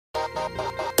What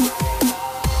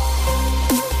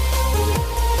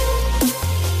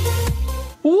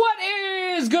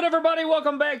is good, everybody?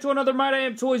 Welcome back to another My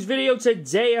Damn Toys video.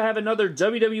 Today I have another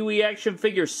WWE action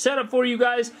figure setup for you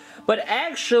guys, but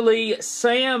actually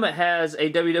Sam has a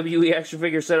WWE action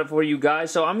figure setup for you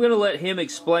guys, so I'm going to let him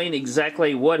explain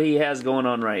exactly what he has going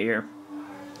on right here.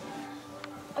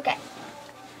 Okay,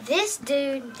 this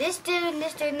dude, and this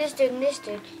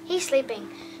dude, he's sleeping.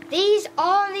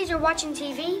 All of these are watching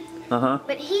TV.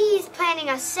 But he's planning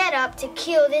a setup to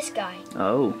kill this guy.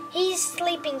 Oh. He's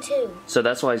sleeping too. So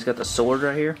that's why he's got the sword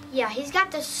right here? Yeah, he's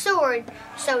got the sword,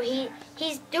 so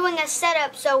he's doing a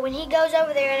setup so when he goes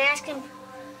over there and asks him,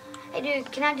 hey dude,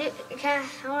 I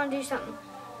want to do something.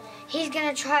 He's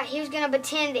gonna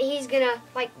pretend that he's gonna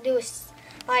do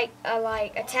a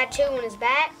tattoo on his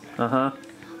back.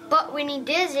 But when he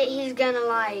does it, he's gonna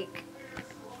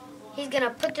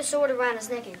put the sword around his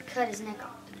neck and cut his neck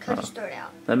off. Cut his throat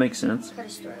out. That makes sense. Cut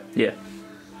his throat. Yeah.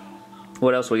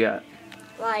 What else we got?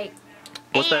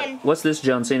 What's this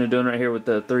John Cena doing right here with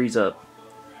the threes up?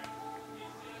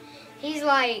 He's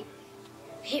they're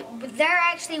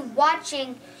actually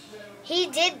watching. He's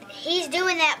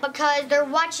doing that because they're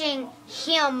watching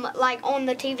him on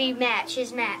the TV match,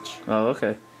 his match. Oh,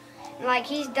 okay. Why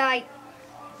he's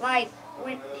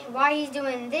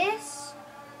doing this?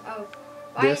 Oh,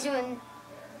 why he's doing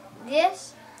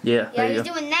this? Yeah, he's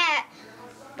doing that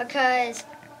because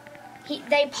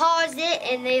they paused it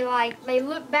and they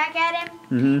looked back at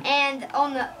him. And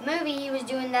on the movie he was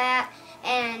doing that,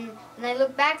 and when they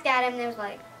looked back at him, they was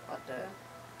like, what the?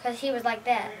 Because he was like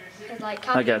that.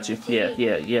 I got you.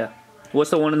 Yeah.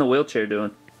 What's the one in the wheelchair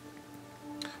doing?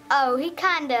 Oh,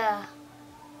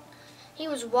 he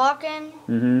was walking.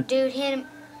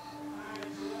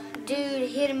 Dude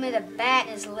hit him with a bat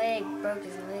and his leg broke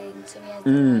his leg. So he has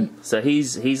to So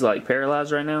he's like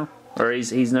paralyzed right now? Or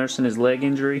he's nursing his leg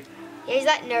injury? Yeah, he's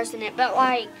nursing it, but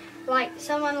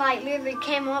someone literally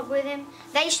came up with him.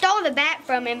 They stole the bat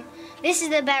from him. This is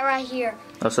the bat right here.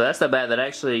 Oh, so that's the bat that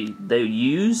actually they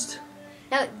used?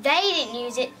 No, they didn't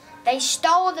use it. They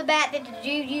stole the bat that the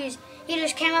dude used. He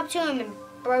just came up to him and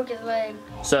broke his leg.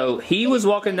 So he was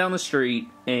walking down the street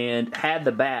and had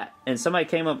the bat, and somebody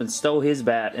came up and stole his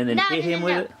bat and then hit him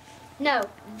with it? No,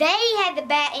 they had the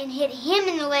bat and hit him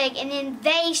in the leg, and then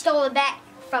they stole the bat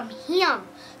from him,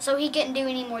 so he couldn't do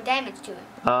any more damage to him.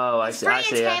 Oh, I see. His friends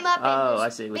came up and I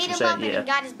see what beat you're him saying. up and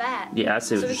got his bat. Yeah, I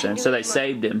see what you're saying. So they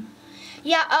saved him.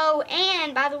 Yeah. Oh,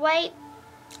 and by the way,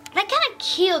 they kind of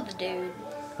killed the dude.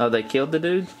 Oh, they killed the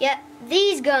dude? Yeah.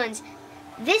 These guns.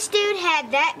 This dude had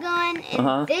that gun,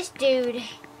 and this dude.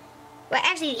 Well,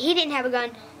 actually, he didn't have a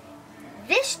gun.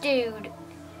 This dude, and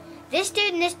this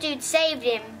dude saved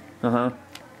him.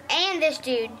 And this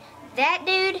dude. That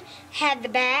dude had the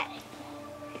bat.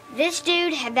 This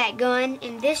dude had that gun,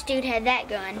 and this dude had that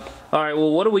gun. Alright,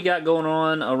 well, what do we got going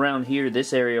on around here,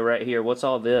 this area right here? What's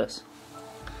all this?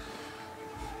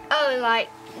 Oh,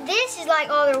 this is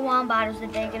all their wine bottles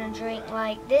that they're gonna drink.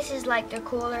 This is their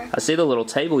cooler. I see the little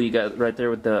table you got right there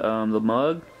with the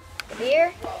mug. The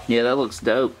beer? Yeah, that looks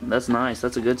dope. That's nice.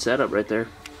 That's a good setup right there.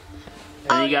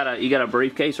 And you got a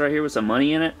briefcase right here with some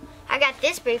money in it? I got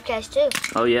this briefcase too.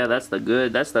 Oh yeah, that's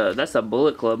the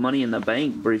Bullet Club Money in the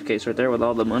Bank briefcase right there with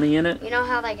all the money in it. You know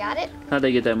how they got it? How'd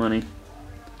they get that money?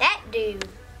 That dude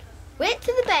went to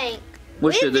the bank.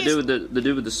 Which dude? The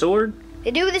dude with the sword?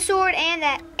 The dude with the sword and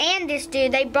this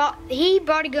dude. He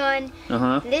brought a gun.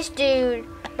 This dude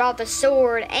brought the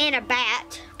sword and a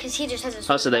bat because he just has a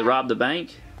sword. Oh, so they robbed the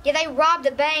bank? Yeah, they robbed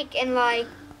the bank and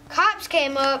cops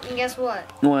came up and guess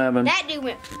what? What happened? That dude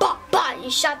went bah bah.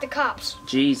 He shot the cops.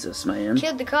 Jesus, man.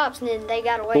 Killed the cops and then they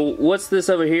got away. Well, what's this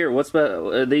over here? What's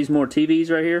about these more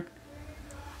TVs right here?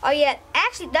 Oh yeah,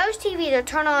 actually those TVs are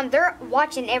turned on. They're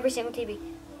watching every single TV.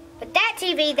 But that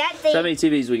TV, that thing. So how many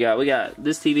TVs we got? We got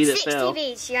this TV that fell. 6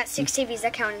 TVs. You got 6 TVs. I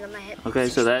counted in my head. Okay,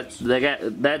 so they got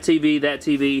that TV,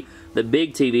 the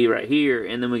big TV right here,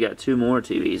 and then we got 2 more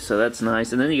TVs. So that's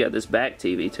nice. And then you got this back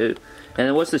TV too. And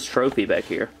then what's this trophy back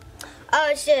here? Oh,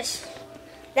 it's this.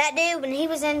 That dude, when he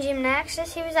was in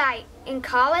gymnastics, he was in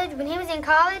college. When he was in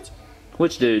college.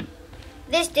 Which dude?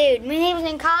 This dude. When he was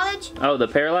in college. Oh, the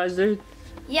paralyzed dude?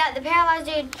 Yeah, the paralyzed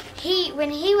dude.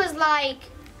 When he was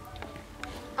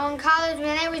on college,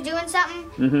 when they was doing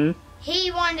something,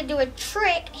 he wanted to do a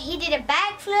trick. He did a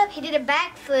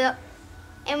backflip,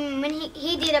 and when he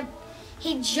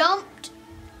jumped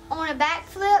on a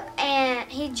backflip, and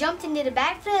he jumped and did a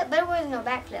backflip, but it wasn't no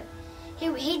backflip.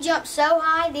 He jumped so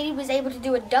high that he was able to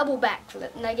do a double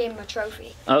backflip, and they gave him a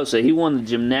trophy. Oh, so he won the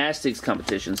gymnastics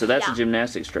competition. So that's a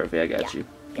gymnastics trophy. I got you.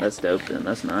 Yeah. That's dope then.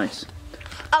 That's nice.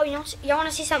 Oh, y'all want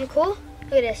to see something cool?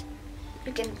 Look at this.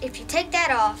 you can, if you take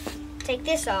that off, take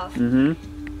this off.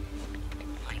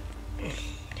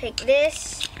 Take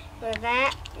this or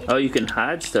that. Oh, you can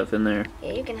hide stuff in there.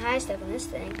 Yeah, you can hide stuff in this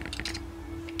thing.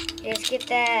 Just get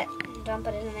that, dump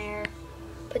it in there,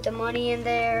 put the money in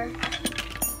there.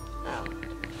 Oh,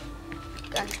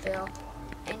 gun fill,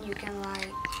 and you can like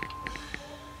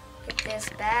get this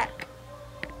back.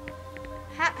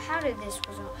 How did this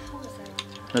was on? How was that on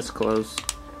there? That's close.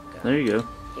 There you go.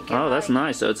 Oh, that's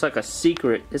nice. So it's like a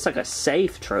secret. It's like a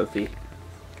safe trophy.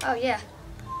 Oh yeah,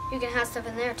 you can have stuff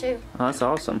in there too. Oh, that's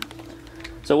awesome.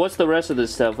 So what's the rest of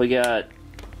this stuff? We got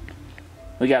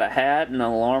a hat and an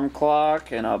alarm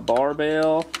clock and a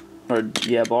barbell,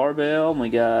 barbell. And we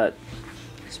got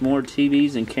some more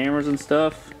TVs and cameras and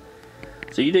stuff.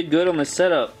 So you did good on the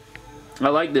setup. I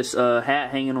like this hat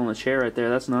hanging on the chair right there.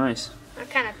 That's nice. I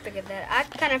kind of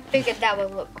figured that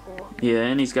would look cool. Yeah,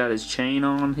 and he's got his chain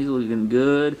on. He's looking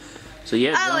good. So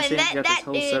yeah, oh, John and got this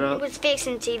whole setup. was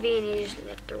fixing TV and he just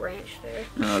left the wrench there.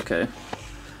 Okay.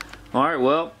 All right.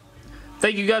 Well,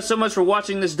 thank you guys so much for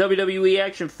watching this WWE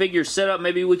action figure setup.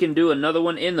 Maybe we can do another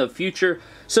one in the future.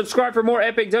 Subscribe for more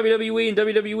epic WWE and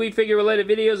WWE figure related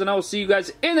videos, and I will see you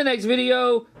guys in the next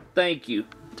video. Thank you.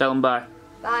 Tell them bye.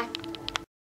 Bye.